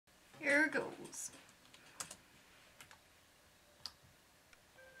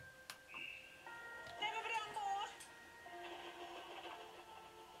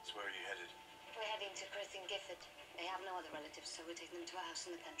Elizabeth in Gifford. They have no other relatives, so we're taking them to a house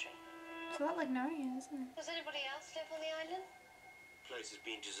in the country. It's a lot like Narnia, isn't it? Does anybody else live on the island? The place has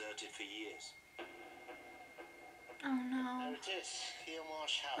been deserted for years. Oh no. There it is, Heel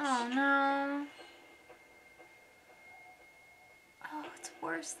Marsh House. Oh no. Oh, it's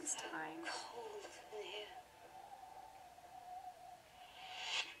worse this time. Cold in here.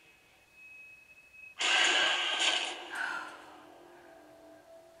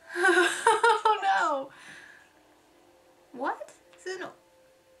 Oh no. What? This isn't. Hello?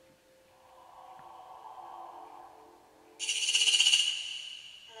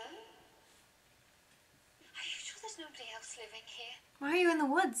 Are you sure there's nobody else living here? Why are you in the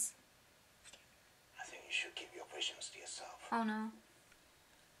woods? I think you should keep your visions to yourself. Oh no.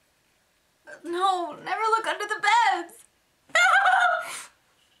 No, never look under the beds.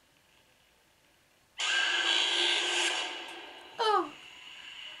 Oh.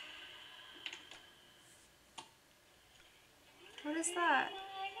 What is that?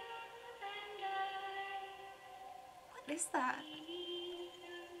 What is that?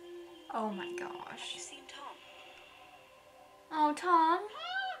 Oh my gosh. Have you seen Tom? Oh, Tom.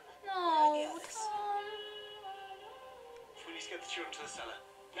 No, Tom. We need to get the children to the cellar.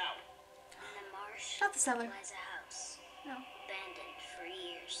 Now! In the marsh Not the cellar. lies a house, No. abandoned for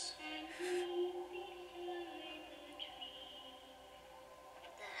years.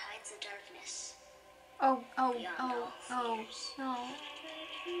 That hides the darkness. Oh, oh, Beyond oh, all oh, fears. no.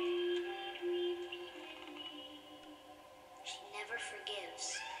 She never forgives.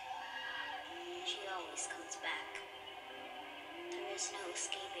 She always comes back. There is no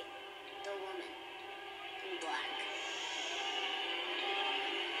escaping the woman in black.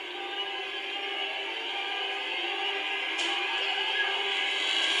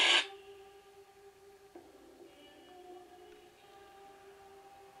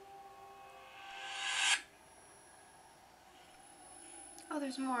 Oh,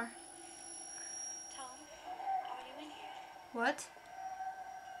 there's more. Tom, are you in here? What?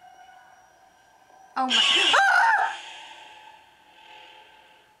 Oh my.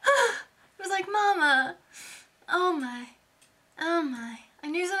 It was like, Mama. Oh my. Oh my. I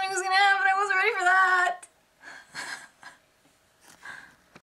knew something was gonna happen. I wasn't ready for that.